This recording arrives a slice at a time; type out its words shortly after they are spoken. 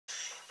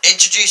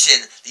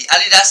Introducing the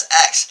ADIDAS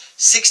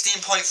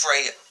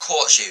X16.3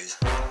 court shoes.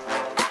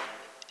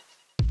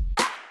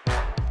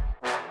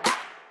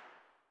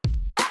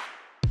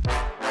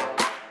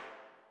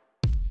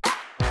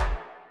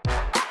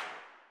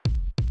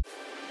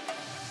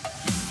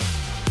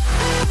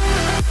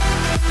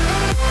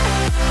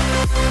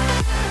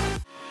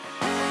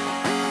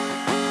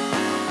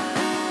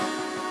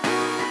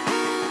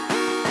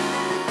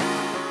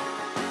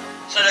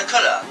 So the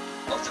colour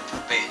of the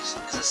boots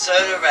is a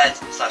soda red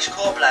 /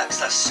 core black /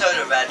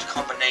 soda red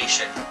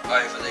combination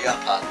over the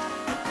upper.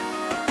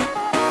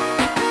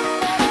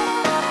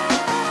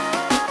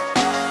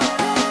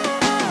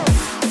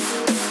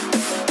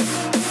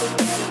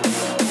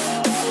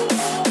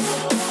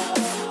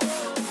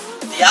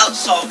 The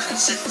outsole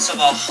consists of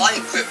a high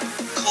grip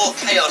Core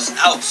Chaos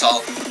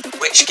outsole,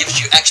 which gives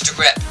you extra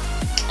grip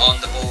on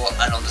the ball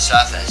and on the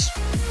surface.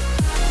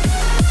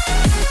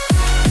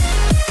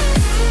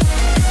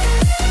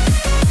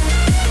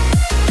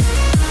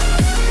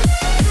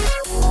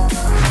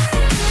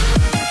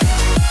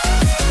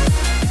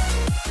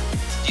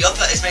 The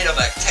upper is made of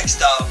a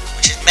textile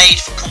which is made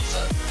for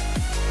comfort.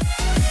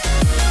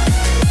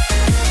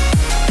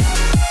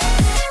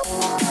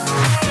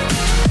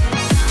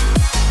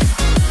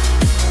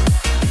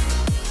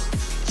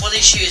 For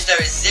these shoes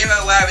there is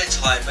zero wearing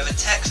time with a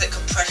tech-click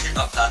compression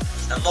upper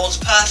that molds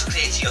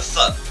perfectly to your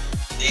foot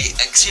as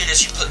soon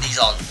as you put these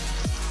on.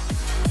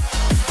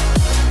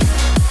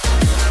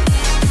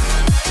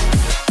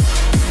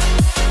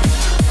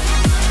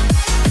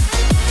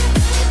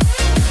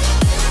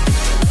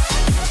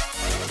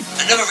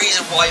 Another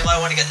reason why you might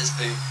want to get this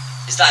boot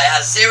is that it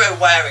has zero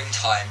wearing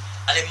time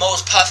and it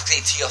molds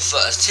perfectly to your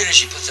foot as soon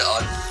as you put it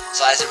on,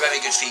 so it's a very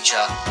good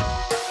feature.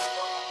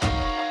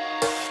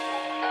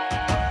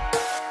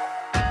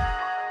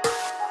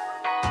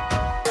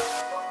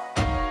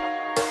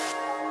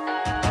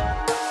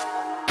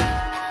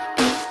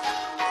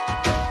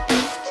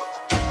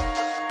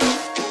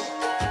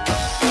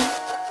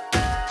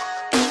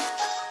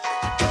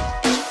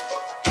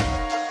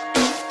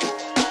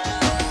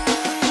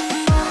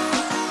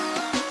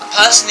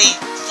 Personally,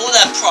 for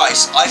their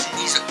price, I think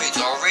these boots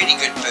are a really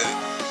good boot,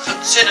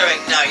 considering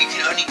now you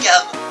can only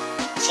get them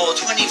for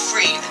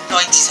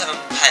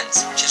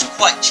 23.97, which is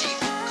quite cheap,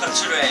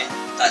 considering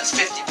that's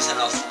 50%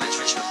 off from its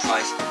original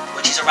price,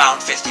 which is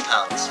around £50.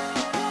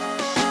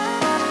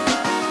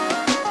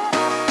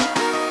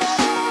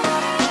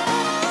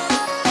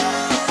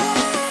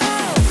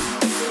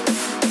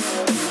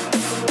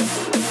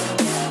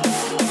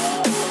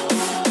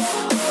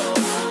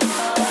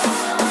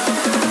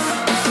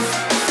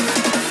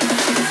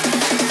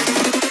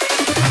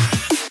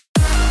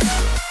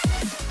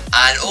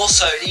 And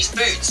also, these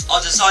boots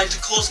are designed to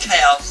cause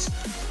chaos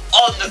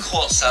on the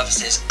court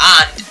surfaces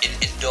and in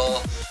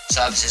indoor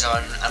surfaces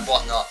and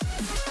whatnot.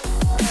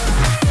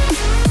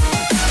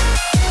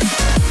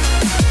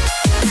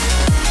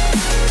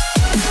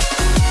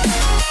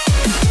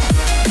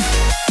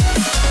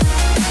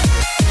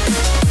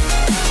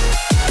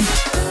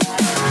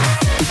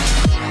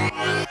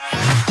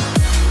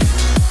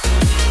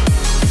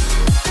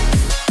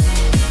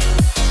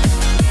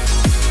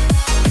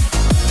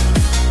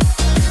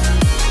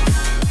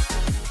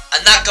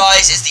 And that,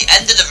 guys, is the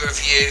end of the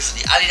review for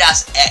the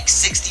ADIDAS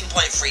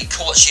X16.3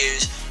 court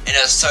shoes in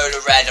a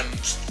soda red and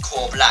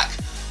core black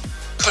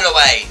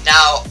colourway.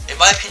 Now, in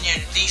my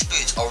opinion, these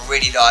boots are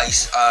really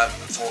nice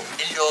for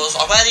indoors.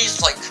 I wear these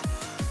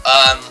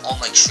on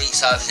street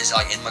surfaces,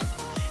 like in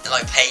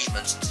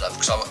pavements and stuff,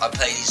 because I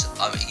play these.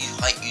 I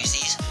use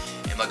these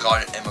in my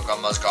garden, in my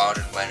grandma's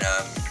garden when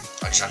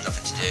I just have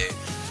nothing to do,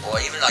 or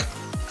even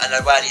and I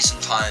wear these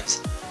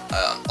sometimes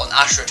on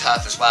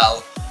AstroTurf as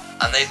well.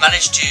 And they've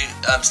managed to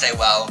stay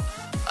well,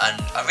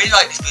 and I really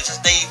like these boots as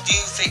they do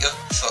fit your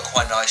foot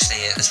quite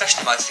nicely,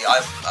 especially my feet. I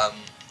have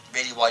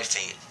really wide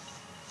feet,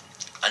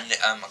 and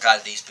I'm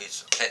glad these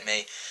boots fit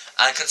me.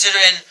 And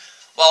considering,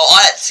 well,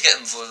 I had to get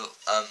them for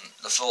the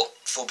full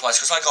price,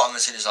 because I got them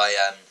as soon as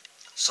I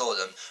saw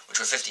them, which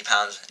were £50.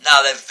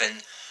 Now they've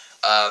been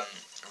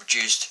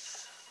reduced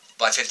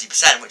by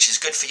 50%, which is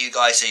good for you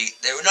guys. So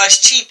they're a nice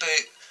cheap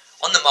boot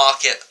on the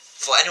market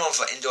for anyone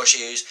for indoor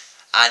shoes,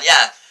 and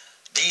yeah.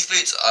 These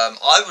boots,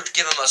 I would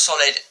give them a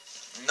solid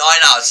 9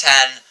 out of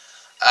 10.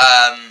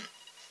 9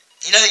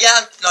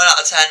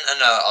 out of 10,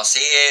 and I'll see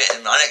you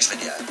in my next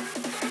video.